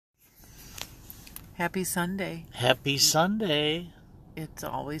Happy Sunday. Happy Sunday. It's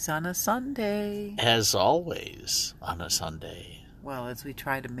always on a Sunday. As always on a Sunday. Well, as we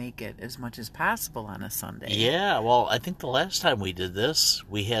try to make it as much as possible on a Sunday. Yeah, well, I think the last time we did this,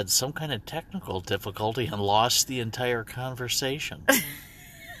 we had some kind of technical difficulty and lost the entire conversation.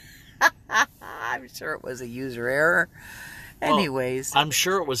 I'm sure it was a user error. Anyways. Well, I'm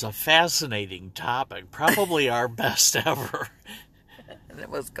sure it was a fascinating topic. Probably our best ever. And it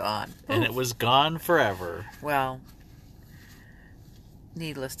was gone. And it was gone forever. Well,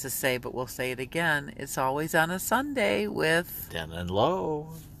 needless to say, but we'll say it again. It's always on a Sunday with Den and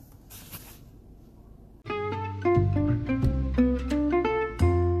Low.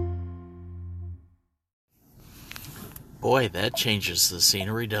 Boy, that changes the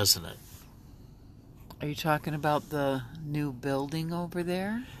scenery, doesn't it? Are you talking about the new building over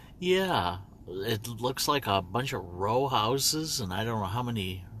there? Yeah. It looks like a bunch of row houses, and I don't know how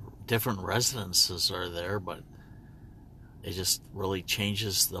many different residences are there, but it just really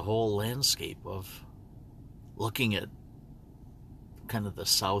changes the whole landscape of looking at kind of the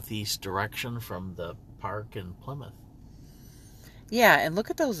southeast direction from the park in Plymouth. Yeah, and look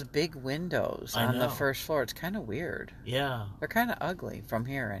at those big windows on the know. first floor. It's kind of weird. Yeah. They're kind of ugly from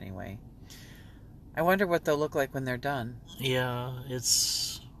here anyway. I wonder what they'll look like when they're done. Yeah,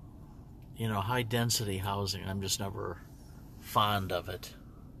 it's, high density housing. I'm just never fond of it.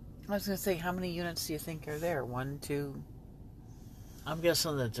 I was going to say, how many units do you think are there? 1, 2? I'm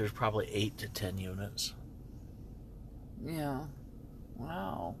guessing that there's probably 8 to 10 units. Yeah.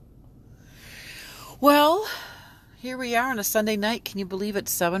 Wow. Well, here we are on a Sunday night. Can you believe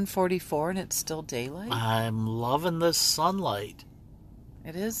it's 7:44 and it's still daylight? I'm loving the sunlight.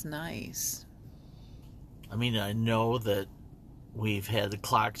 It is nice. I mean, I know that we've had the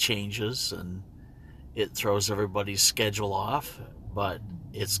clock changes and it throws everybody's schedule off, but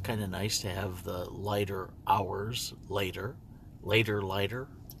it's kind of nice to have the lighter hours later. Later.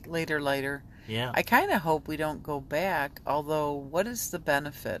 Yeah. Yeah. I kind of hope we don't go back, although what is the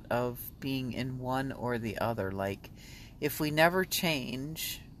benefit of being in one or the other? Like, if we never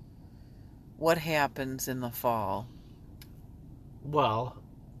change, what happens in the fall? Well,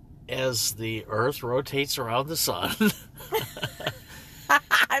 as the Earth rotates around the sun.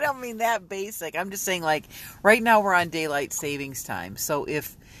 I don't mean that basic. I'm just saying, like, right now we're on daylight savings time. So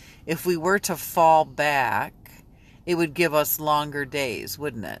if we were to fall back, it would give us longer days,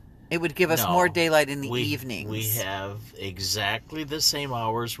 wouldn't it? It would give us more daylight in the evenings. We have exactly the same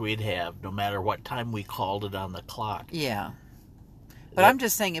hours we'd have no matter what time we called it on the clock. Yeah. But I'm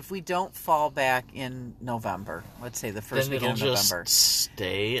just saying, if we don't fall back in November, let's say the first weekend of November. Then it'll just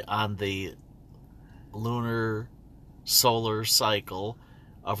stay on the lunar solar cycle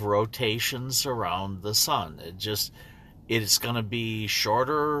of rotations around the sun. It's going to be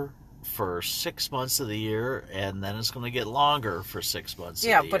shorter for 6 months of the year, and then it's going to get longer for 6 months of the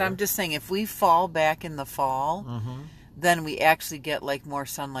year. Yeah, but I'm just saying, if we fall back in the fall, then we actually get like more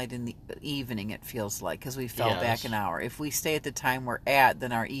sunlight in the evening, it feels like, because we fell back an hour. If we stay at the time we're at,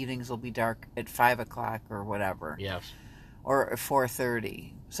 then our evenings will be dark at 5 o'clock or whatever. Yes. Or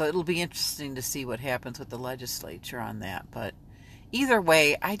 4:30. So it'll be interesting to see what happens with the legislature on that. But either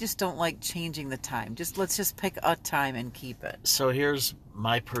way, I just don't like changing the time. Let's just pick a time and keep it. So here's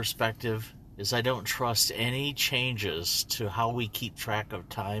my perspective, is I don't trust any changes to how we keep track of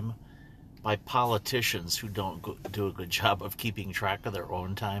time by politicians who don't do a good job of keeping track of their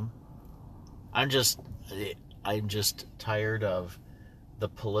own time. I'm just tired of the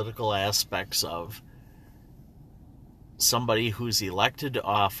political aspects of somebody who's elected to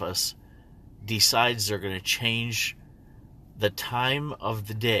office decides they're going to change the time of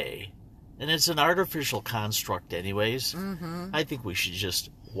the day, and it's an artificial construct anyways. I think we should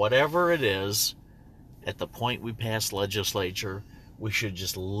just, whatever it is, at the point we pass legislature, we should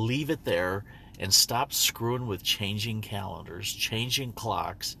just leave it there and stop screwing with changing calendars, changing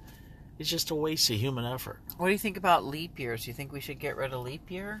clocks. It's just a waste of human effort. What do you think about leap years? Do you think we should get rid of leap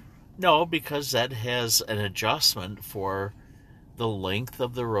year? No, because that has an adjustment for the length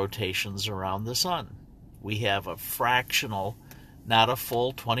of the rotations around the sun. We have a fractional, not a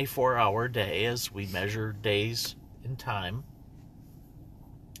full 24-hour day as we measure days in time.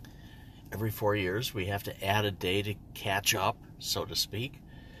 Every 4 years, we have to add a day to catch up, so to speak,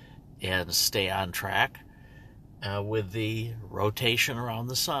 and stay on track with the rotation around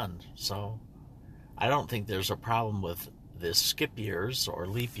the sun. So I don't think there's a problem with the skip years or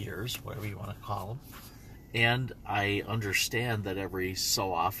leap years, whatever you want to call them. And I understand that every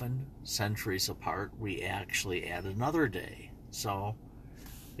so often, centuries apart, we actually add another day. So,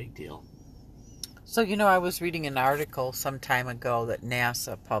 big deal. So, I was reading an article some time ago that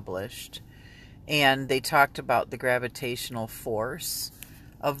NASA published, And they talked about the gravitational force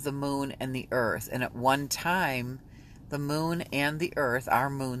of the moon and the Earth. And at one time, the moon and the Earth, our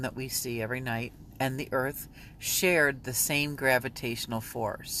moon that we see every night, and the Earth shared the same gravitational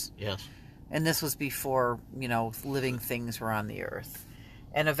force. Yes. And this was before, living things were on the Earth.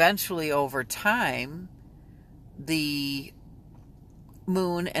 And eventually, over time, the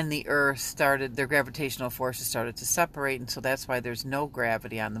moon and the Earth their gravitational forces started to separate, and so that's why there's no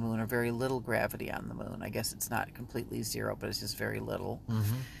gravity on the moon, or very little gravity on the moon. I guess it's not completely zero, but it's just very little.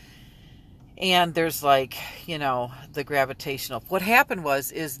 Mm-hmm. And there's the gravitational. What happened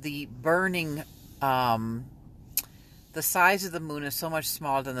is the burning, the size of the moon is so much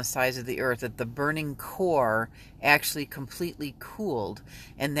smaller than the size of the Earth that the burning core actually completely cooled,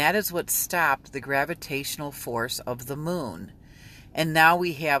 and that is what stopped the gravitational force of the moon. And now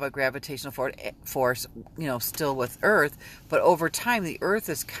we have a gravitational force, still with Earth, but over time the Earth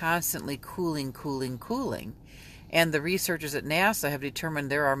is constantly cooling. And the researchers at NASA have determined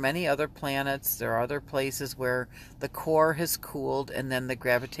there are many other planets, there are other places where the core has cooled and then the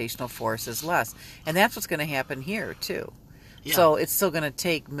gravitational force is less. And that's what's going to happen here, too. Yeah. So it's still going to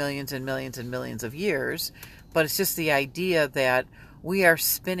take millions and millions and millions of years, but it's just the idea that we are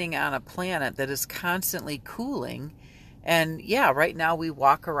spinning on a planet that is constantly cooling. And yeah, right now we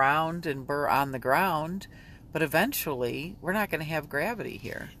walk around and we're on the ground, but eventually we're not going to have gravity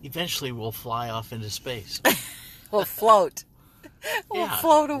here. Eventually we'll fly off into space. We'll float. We'll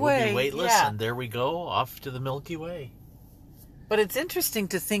float away. We'll be weightless, and there we go, off to the Milky Way. But it's interesting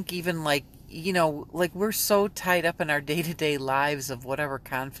to think even we're so tied up in our day-to-day lives of whatever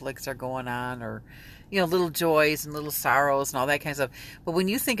conflicts are going on, or little joys and little sorrows and all that kind of stuff. But when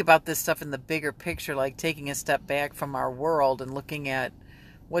you think about this stuff in the bigger picture, like taking a step back from our world and looking at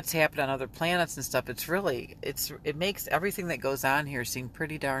what's happened on other planets and stuff, it makes everything that goes on here seem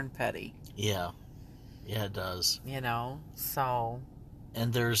pretty darn petty. Yeah. Yeah, it does. So.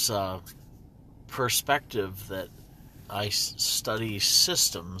 And there's a perspective that I study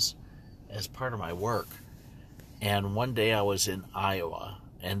systems as part of my work. And one day I was in Iowa,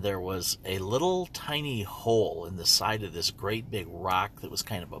 and there was a little tiny hole in the side of this great big rock that was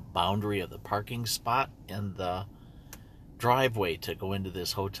kind of a boundary of the parking spot and the driveway to go into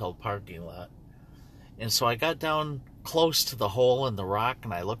this hotel parking lot. And so I got down close to the hole in the rock,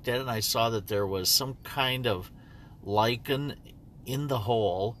 and I looked at it, and I saw that there was some kind of lichen in the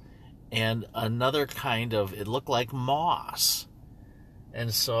hole, and another kind of, it looked like moss.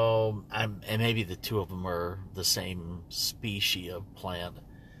 And so, and maybe the two of them are the same species of plant.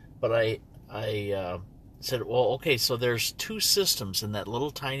 But I said, well, okay, so there's two systems in that little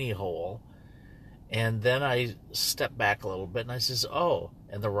tiny hole. And then I stepped back a little bit, and I says, oh,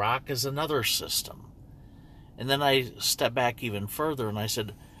 and the rock is another system. And then I stepped back even further, and I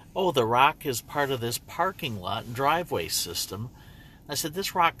said, oh, the rock is part of this parking lot and driveway system. I said,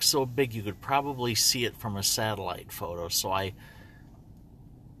 this rock's so big you could probably see it from a satellite photo. So I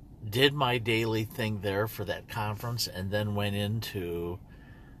did my daily thing there for that conference, and then went into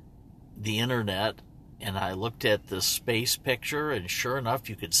the internet, and I looked at the space picture, and sure enough,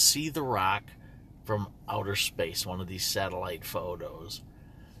 you could see the rock from outer space, one of these satellite photos.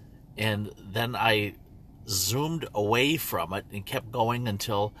 And then I zoomed away from it and kept going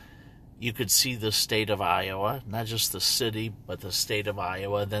until you could see the state of Iowa, not just the city, but the state of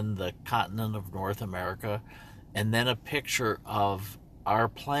Iowa, then the continent of North America, and then a picture of our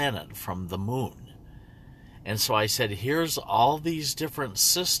planet from the moon. And so I said, here's all these different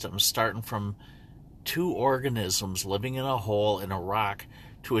systems, starting from two organisms living in a hole in a rock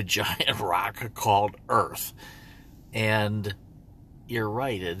to a giant rock called Earth. And you're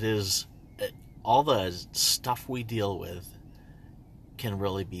right, it is, all the stuff we deal with can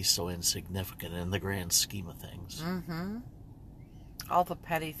really be so insignificant in the grand scheme of things. Mm-hmm. All the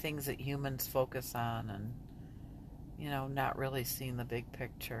petty things that humans focus on, and not really seeing the big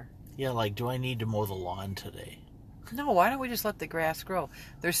picture. Yeah, like, do I need to mow the lawn today? No, why don't we just let the grass grow?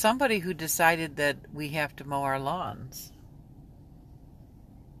 There's somebody who decided that we have to mow our lawns.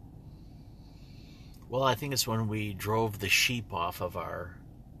 Well, I think it's when we drove the sheep off of our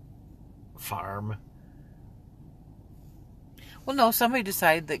farm. Well, no, somebody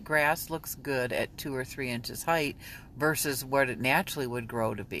decided that grass looks good at 2 or 3 inches height versus what it naturally would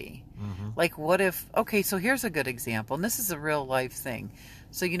grow to be. Mm-hmm. Like, what if, okay, so here's a good example, and this is a real life thing.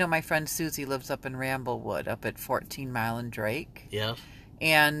 So, my friend Susie lives up in Ramblewood, up at 14 Mile and Drake. Yeah.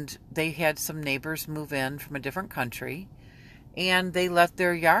 And they had some neighbors move in from a different country, and they let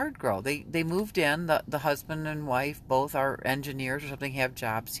their yard grow. They moved in, the husband and wife, both are engineers or something, have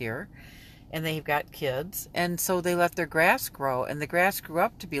jobs here. and they've got kids, and so they let their grass grow, and the grass grew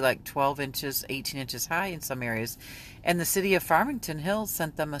up to be like 12 inches, 18 inches high in some areas. And the city of Farmington Hills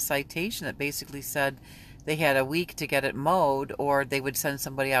sent them a citation that basically said they had a week to get it mowed, or they would send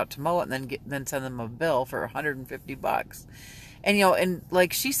somebody out to mow it and then send them a bill for $150. And, and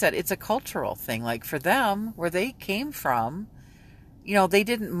like she said, it's a cultural thing. Like for them, where they came from, they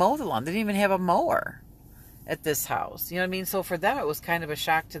didn't mow the lawn. They didn't even have a mower at this house. You know what I mean? So for them, it was kind of a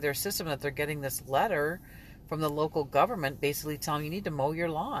shock to their system that they're getting this letter from the local government basically telling them you need to mow your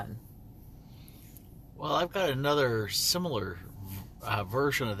lawn. Well, I've got another similar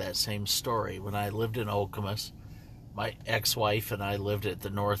version of that same story. When I lived in Okemos, my ex-wife and I lived at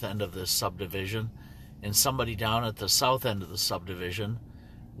the north end of this subdivision, and somebody down at the south end of the subdivision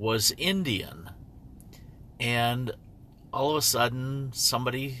was Indian. And all of a sudden,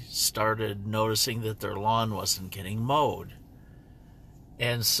 somebody started noticing that their lawn wasn't getting mowed.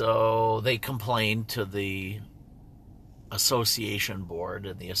 And so they complained to the association board,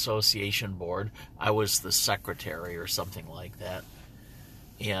 and the association board, I was the secretary or something like that,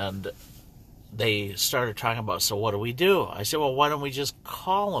 and they started talking about, so what do we do? I said, well, why don't we just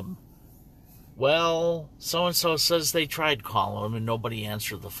call them? Well, so-and-so says they tried calling them and nobody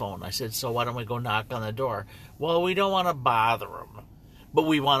answered the phone. I said, so why don't we go knock on the door? Well, we don't want to bother them, but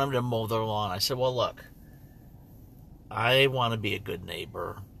we want them to mow their lawn. I said, well, look, I want to be a good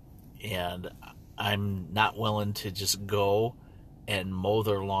neighbor, and I'm not willing to just go and mow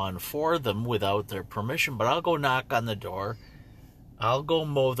their lawn for them without their permission, but I'll go knock on the door. I'll go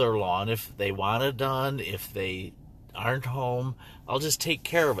mow their lawn if they want it done. If they aren't home, I'll just take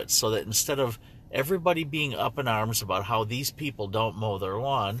care of it, so that instead of everybody being up in arms about how these people don't mow their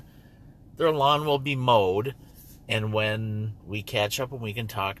lawn will be mowed, and when we catch up and we can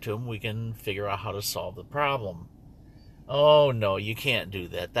talk to them, we can figure out how to solve the problem. Oh, no, you can't do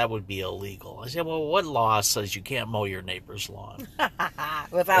that. That would be illegal. I said, well, what law says you can't mow your neighbor's lawn?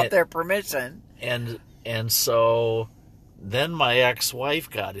 Without their permission. And so then my ex-wife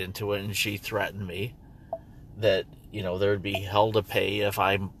got into it, and she threatened me that, there'd be hell to pay if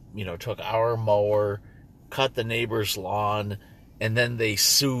I, took our mower, cut the neighbor's lawn, and then they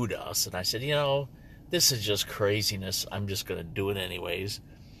sued us. And I said, this is just craziness. I'm just going to do it anyways.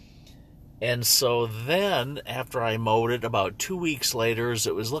 And so then, after I mowed it, about 2 weeks later, as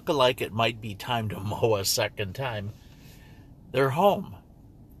it was looking like it might be time to mow a second time, they're home.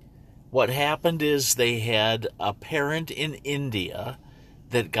 What happened is they had a parent in India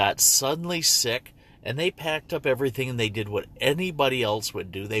that got suddenly sick, and they packed up everything and they did what anybody else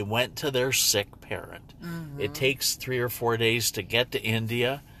would do. They went to their sick parent. Mm-hmm. It takes 3 or 4 days to get to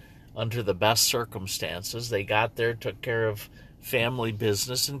India under the best circumstances. They got there, took care of family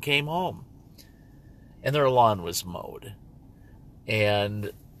business, and came home. And their lawn was mowed.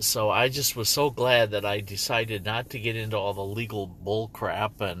 And so I just was so glad that I decided not to get into all the legal bull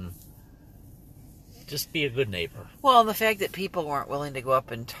crap and just be a good neighbor. Well, the fact that people weren't willing to go up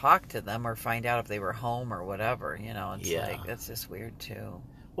and talk to them or find out if they were home or whatever, it's like, that's just weird too.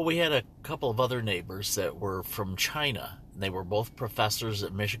 Well, we had a couple of other neighbors that were from China. They were both professors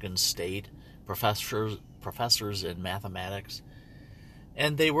at Michigan State, professors in mathematics.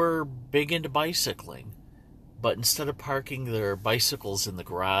 And they were big into bicycling. But instead of parking their bicycles in the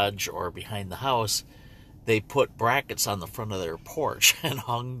garage or behind the house, they put brackets on the front of their porch and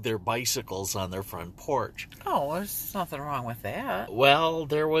hung their bicycles on their front porch. Oh, there's nothing wrong with that. Well,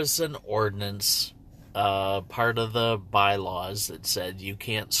 there was an ordinance, part of the bylaws, that said you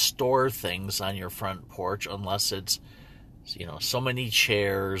can't store things on your front porch unless it's, so many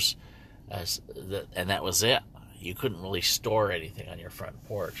chairs, and that was it. You couldn't really store anything on your front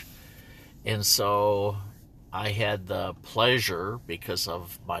porch. And so I had the pleasure, because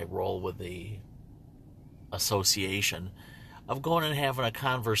of my role with the association, of going and having a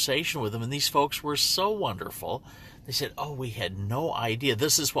conversation with them. And these folks were so wonderful. They said, oh, we had no idea.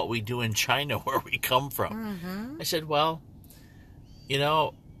 This is what we do in China, where we come from. Mm-hmm. I said, well,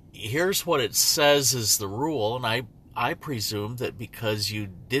 here's what it says is the rule. And I presume that because you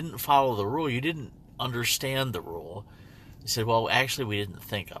didn't follow the rule, you didn't understand the rule. He said, well, actually, we didn't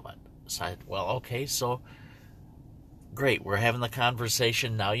think of it. So I said, well, okay, so great. We're having the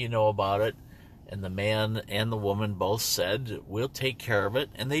conversation. Now you know about it. And the man and the woman both said, we'll take care of it.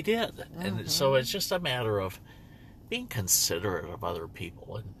 And they did. Mm-hmm. And so it's just a matter of being considerate of other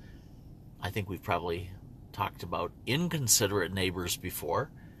people. And I think we've probably talked about inconsiderate neighbors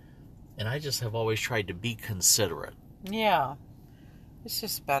before. And I just have always tried to be considerate. Yeah. It's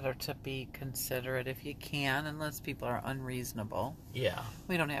just better to be considerate if you can, unless people are unreasonable. Yeah.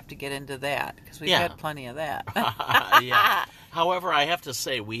 We don't have to get into that, because we've had plenty of that. Yeah. However, I have to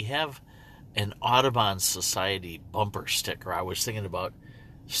say, we have an Audubon Society bumper sticker. I was thinking about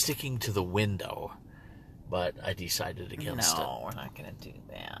sticking to the window, but I decided against it. No, we're not going to do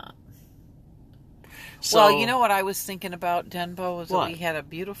that. So, well, you know what I was thinking about, Denbo, was what? that we had a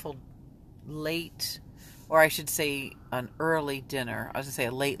beautiful late, or I should say an early dinner. I was going to say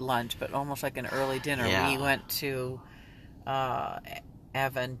a late lunch, but almost like an early dinner. Yeah. We went to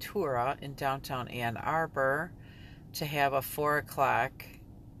Aventura in downtown Ann Arbor to have a 4 o'clock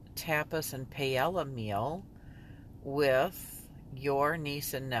tapas and paella meal with your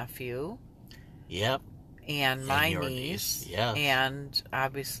niece and nephew. Yep. And my niece. Yes. And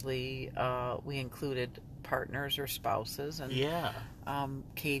obviously we included partners or spouses. And yeah.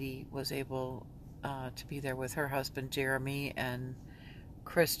 Katie was able to be there with her husband, Jeremy, and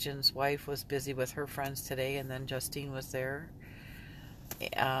Christian's wife was busy with her friends today, and then Justine was there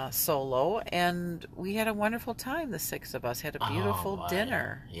solo, and we had a wonderful time. The 6 of us had a beautiful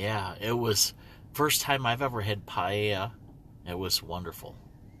dinner. Yeah, it was first time I've ever had paella. It was wonderful.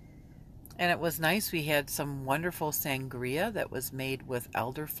 And it was nice. We had some wonderful sangria that was made with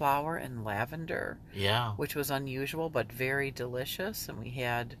elderflower and lavender. Yeah. Which was unusual, but very delicious. And we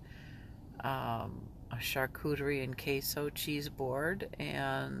had a charcuterie and queso cheese board.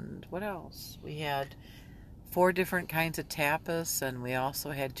 And what else? We had 4 different kinds of tapas, and we also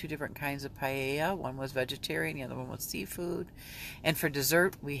had 2 different kinds of paella. One was vegetarian, the other one was seafood. And for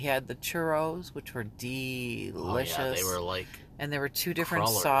dessert, we had the churros, which were delicious. Oh, yeah, they were like... And there were 2 different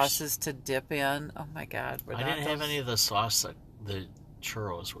sauces to dip in. Oh, my God. I didn't have any of the sauce. The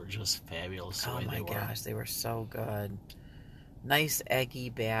churros were just fabulous the way they were. Oh, my gosh. They were so good. Nice eggy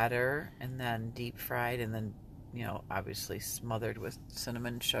batter, and then deep fried, and then, obviously smothered with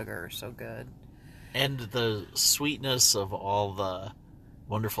cinnamon sugar. So good. And the sweetness of all the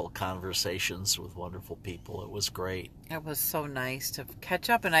wonderful conversations with wonderful people. It was great. It was so nice to catch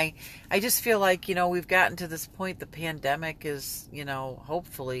up. And I just feel like, we've gotten to this point. The pandemic is,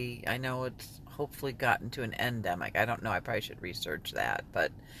 hopefully, I know it's hopefully gotten to an endemic. I don't know. I probably should research that.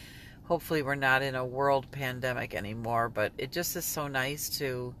 But hopefully we're not in a world pandemic anymore. But it just is so nice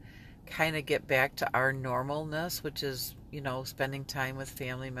to kind of get back to our normalness, which is, spending time with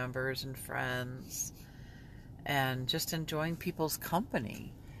family members and friends and just enjoying people's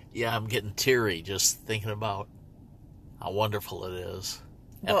company. Yeah, I'm getting teary just thinking about how wonderful it is.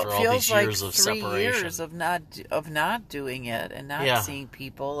 Well, after all these years of separation. 3 years of not doing it and not seeing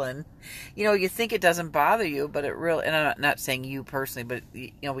people, and you think it doesn't bother you, but it really. And I'm not saying you personally, but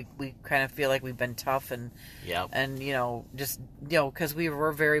we kind of feel like we've been tough and just because we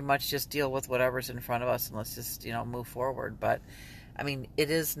were very much just deal with whatever's in front of us and let's just move forward. But I mean,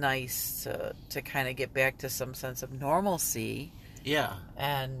 it is nice to kind of get back to some sense of normalcy. Yeah.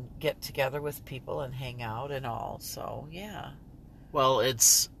 And get together with people and hang out and all. So yeah. Well,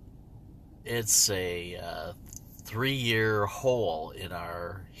 it's a 3-year hole in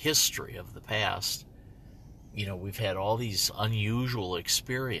our history of the past. We've had all these unusual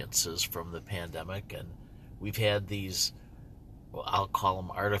experiences from the pandemic, and we've had these, well, I'll call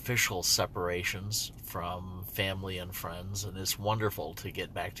them artificial separations from family and friends, and it's wonderful to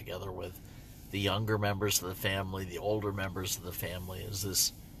get back together with the younger members of the family, the older members of the family, as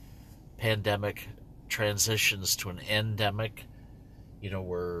this pandemic transitions to an endemic.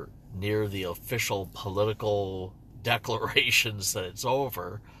 We're near the official political declarations that it's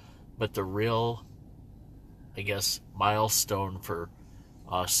over, but the real, I guess, milestone for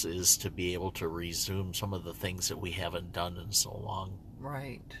us is to be able to resume some of the things that we haven't done in so long.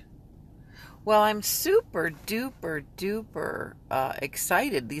 Right. Well, I'm super duper duper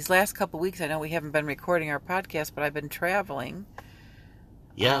excited. These last couple weeks, I know we haven't been recording our podcast, but I've been traveling.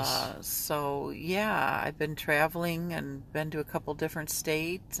 Yes. So, yeah, I've been traveling and been to a couple different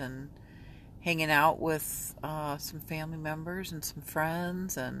states and hanging out with some family members and some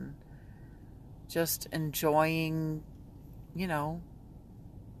friends and just enjoying,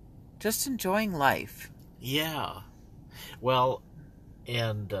 just enjoying life. Yeah. Well,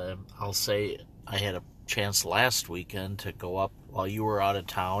 and I'll say I had a chance last weekend to go up while you were out of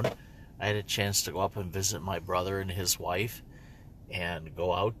town. I had a chance to go up and visit my brother and his wife and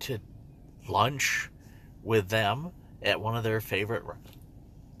go out to lunch with them at one of their favorite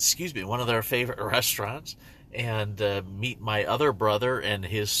restaurants, and meet my other brother and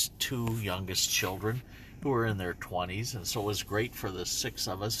his 2 youngest children who are in their 20s. And so it was great for the 6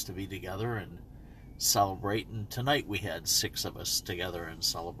 of us to be together and celebrate. And tonight we had 6 of us together and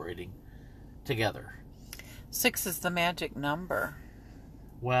celebrating together. 6 is the magic number.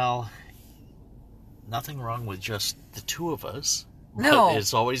 Well, nothing wrong with just the 2 of us. No. But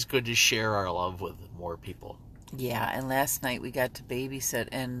it's always good to share our love with more people. Yeah, and last night we got to babysit,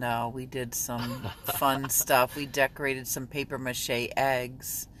 and we did some fun stuff. We decorated some paper mache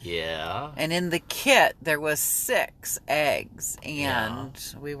eggs. Yeah. And in the kit, there was 6 eggs. And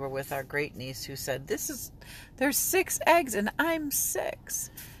Yeah. we were with our great niece who said, there's 6 eggs, and I'm 6.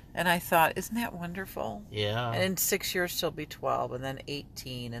 And I thought, isn't that wonderful? Yeah. And in 6 years, she'll be 12, and then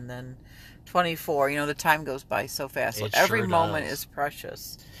 18, and then 24. You know, the time goes by so fast. So every moment is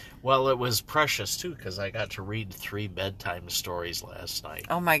precious. Well, it was precious, too, because I got to read 3 bedtime stories last night.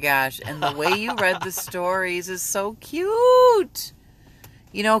 Oh, my gosh. And the way you read the stories is so cute.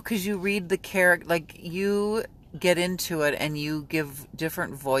 You know, because you read the character, like, you get into it and you give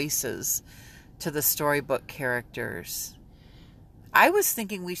different voices to the storybook characters. I was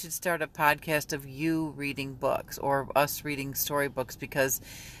thinking we should start a podcast of you reading books or us reading storybooks, because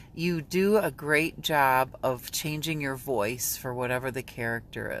you do a great job of changing your voice for whatever the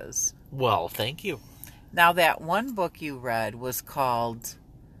character is. Well, thank you. Now, that one book you read was called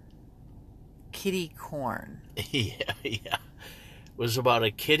Kitty Corn. Yeah. It was about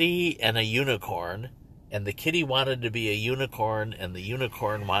a kitty and a unicorn, and the kitty wanted to be a unicorn, and the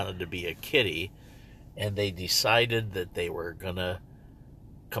unicorn wanted to be a kitty, and they decided that they were going to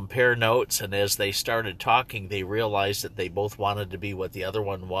compare notes, and as they started talking, they realized that they both wanted to be what the other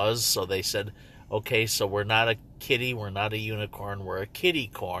one was, so they said, okay, so we're not a kitty, we're not a unicorn, we're a kitty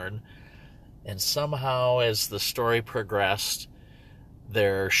corn. And somehow, as the story progressed,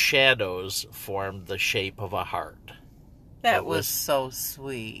 their shadows formed the shape of a heart. That was so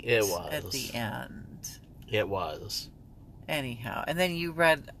sweet. It was. At the end. It was. Anyhow, and then you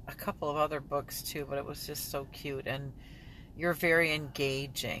read a couple of other books too, but it was just so cute, and you're very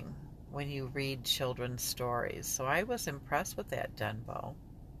engaging when you read children's stories. So I was impressed with that, Denbo.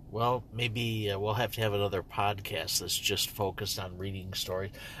 Well, maybe we'll have to have another podcast that's just focused on reading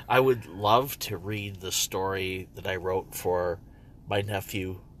stories. I would love to read the story that I wrote for my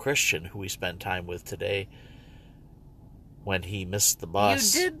nephew, Christian, who we spent time with today, when he missed the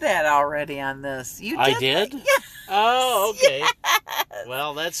bus. You did that already on this. I did? Yeah. Oh, okay. Yes.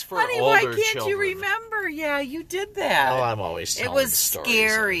 Well, that's for Honey, older why can't children. you remember? Yeah, you did that. Oh, I'm always telling It was stories.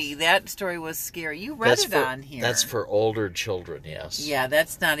 scary. That story was scary. You read it on here. That's for older children, yes. Yeah,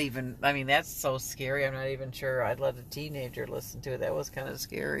 that's not even, I mean, that's so scary. I'm not even sure I'd let a teenager listen to it. That was kind of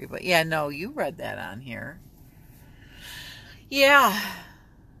scary. But yeah, no, you read that on here. Yeah.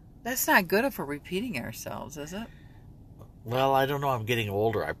 That's not good if we're repeating ourselves, is it? Well, I don't know. I'm getting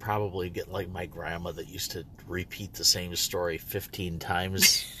older. I probably get like my grandma that used to repeat the same story 15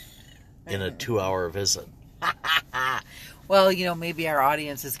 times in a 2-hour visit. Well, you know, maybe our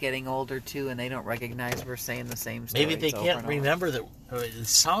audience is getting older too, and they don't recognize we're saying the same stories. Maybe they can't remember that. It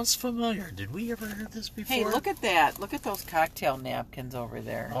sounds familiar. Did we ever hear this before? Hey, look at that. Look at those cocktail napkins over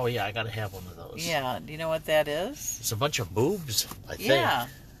there. Oh, yeah, I got to have one of those. Yeah. Do you know what that is? It's a bunch of boobs, I think. Yeah.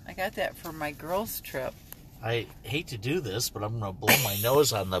 I got that for my girls' trip. I hate to do this, but I'm going to blow my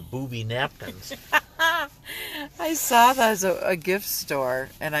nose on the booby napkins. I saw that as a gift store,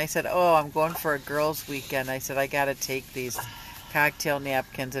 and I said, oh, I'm going for a girls' weekend. I said, I got to take these cocktail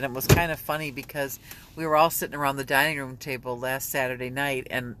napkins. And it was kind of funny because we were all sitting around the dining room table last Saturday night,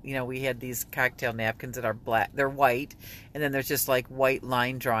 and, you know, we had these cocktail napkins that are black. They're white, and then there's just like white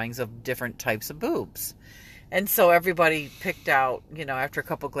line drawings of different types of boobs. And so everybody picked out, you know, after a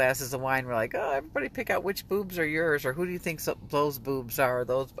couple glasses of wine, we're like, oh, everybody pick out which boobs are yours, or who do you think those boobs are?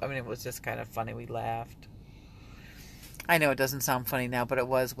 I mean, it was just kind of funny. We laughed. I know it doesn't sound funny now, but it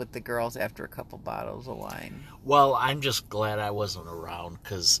was with the girls after a couple bottles of wine. Well, I'm just glad I wasn't around,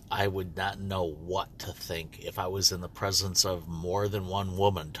 because I would not know what to think if I was in the presence of more than one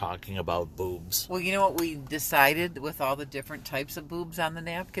woman talking about boobs. Well, you know what we decided with all the different types of boobs on the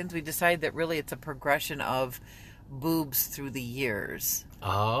napkins? We decided that really it's a progression of boobs through the years.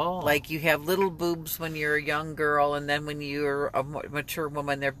 Oh. Like you have little boobs when you're a young girl, and then when you're a mature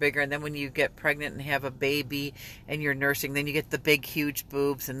woman, they're bigger. And then when you get pregnant and have a baby and you're nursing, then you get the big, huge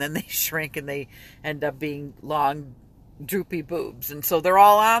boobs, and then they shrink and they end up being long, droopy boobs. And so they're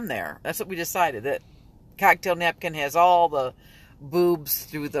all on there. That's what we decided. That cocktail napkin has all the boobs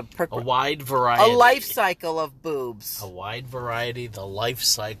through a wide variety. A life cycle of boobs. A wide variety, the life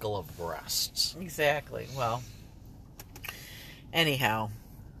cycle of breasts. Exactly. Well, anyhow,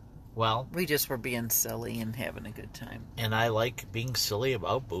 well, we just were being silly and having a good time. And I like being silly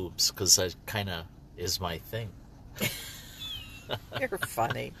about boobs because that kind of is my thing. You're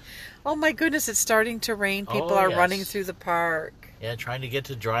funny. Oh my goodness, it's starting to rain. People are running through the park. Yeah, trying to get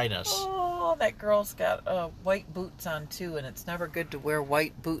to dryness. Oh, that girl's got white boots on too, and it's never good to wear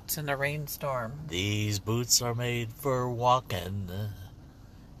white boots in a rainstorm. These boots are made for walking.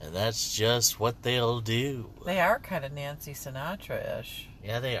 And that's just what they'll do. They are kind of Nancy Sinatra-ish.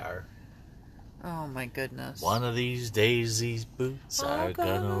 Yeah, they are. Oh, my goodness. One of these days, these boots are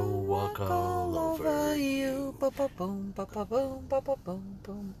gonna walk all over you. Ba-ba-boom, ba-ba-boom, ba-ba-boom,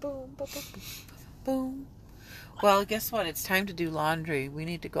 boom, boom, ba-ba-boom, boom. Well, guess what? It's time to do laundry. We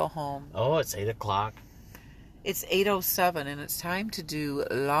need to go home. Oh, it's 8 o'clock. It's 8:07, and it's time to do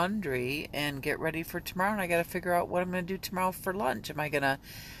laundry and get ready for tomorrow. And I got to figure out what I'm going to do tomorrow for lunch.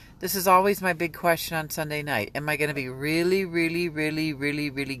 This is always my big question on Sunday night. Am I going to be really, really, really,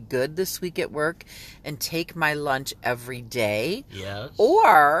 really, really good this week at work and take my lunch every day? Yes.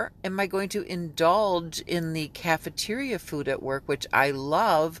 Or am I going to indulge in the cafeteria food at work, which I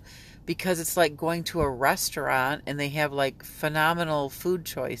love because it's like going to a restaurant and they have like phenomenal food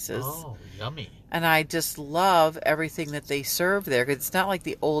choices. Oh, yummy. And I just love everything that they serve there because it's not like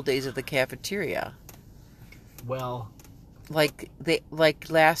the old days of the cafeteria. Well, like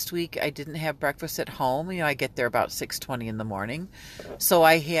last week I didn't have breakfast at home. I get there about 6:20 in the morning. So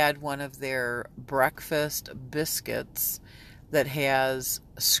I had one of their breakfast biscuits that has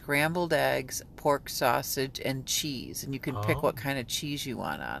scrambled eggs, pork sausage, and cheese. And you can pick what kind of cheese you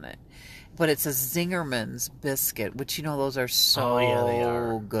want on it. But it's a Zingerman's biscuit, which, those are so they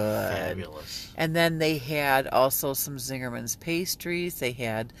are good. Fabulous. And then they had also some Zingerman's pastries. They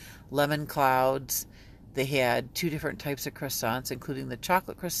had lemon clouds. They had 2 different types of croissants, including the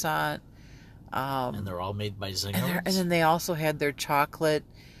chocolate croissant. And they're all made by Zingerman's? And then they also had their chocolate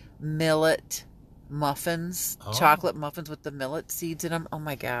millet muffins. Oh. Chocolate muffins with the millet seeds in them. Oh,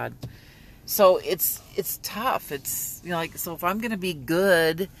 my God. So it's tough. It's, so if I'm going to be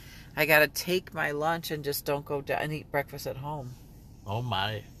good, I got to take my lunch and just don't go down and eat breakfast at home. Oh,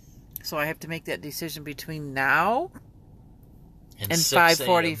 my. So I have to make that decision between now and 6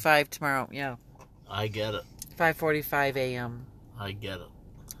 5:45 tomorrow. Yeah. I get it. 5:45 a.m. I get it.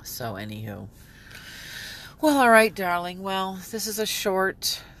 So, anywho. Well, all right, darling. Well, this is a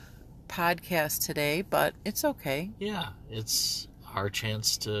short podcast today, but it's okay. Yeah, it's our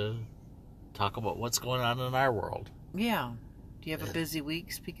chance to talk about what's going on in our world. Yeah. Do you have a busy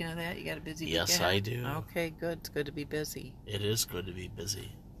week? Speaking of that, you got a busy week? Yes, I do. Okay, good. It's good to be busy. It is good to be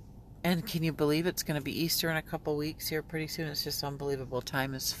busy. And can you believe it's going to be Easter in a couple weeks here pretty soon? It's just unbelievable.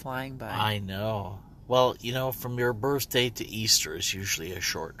 Time is flying by. I know. Well, from your birthday to Easter is usually a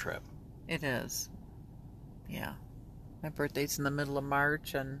short trip. It is. Yeah. My birthday's in the middle of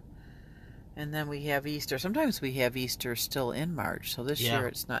March, and then we have Easter. Sometimes we have Easter still in March, so this year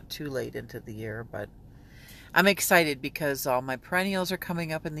it's not too late into the year, but I'm excited because all my perennials are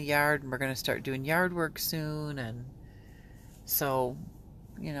coming up in the yard, and we're going to start doing yard work soon, and so,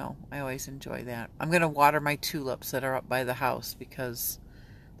 I always enjoy that. I'm going to water my tulips that are up by the house because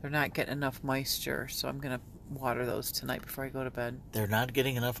they're not getting enough moisture, so I'm going to water those tonight before I go to bed. They're not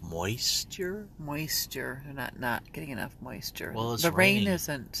getting enough moisture? Moisture. They're not getting enough moisture. Well, it's the raining. rain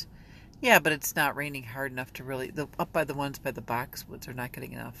isn't. Yeah, but it's not raining hard enough to really... up by the ones by the boxwoods are not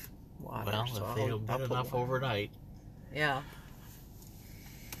getting enough water. Well, so if they don't get enough overnight. Yeah.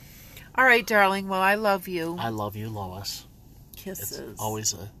 All right, darling. Well, I love you. I love you, Lois. Kisses. It's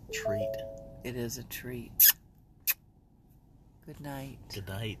always a treat. It is a treat. Good night. Good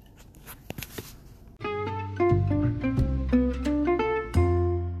night.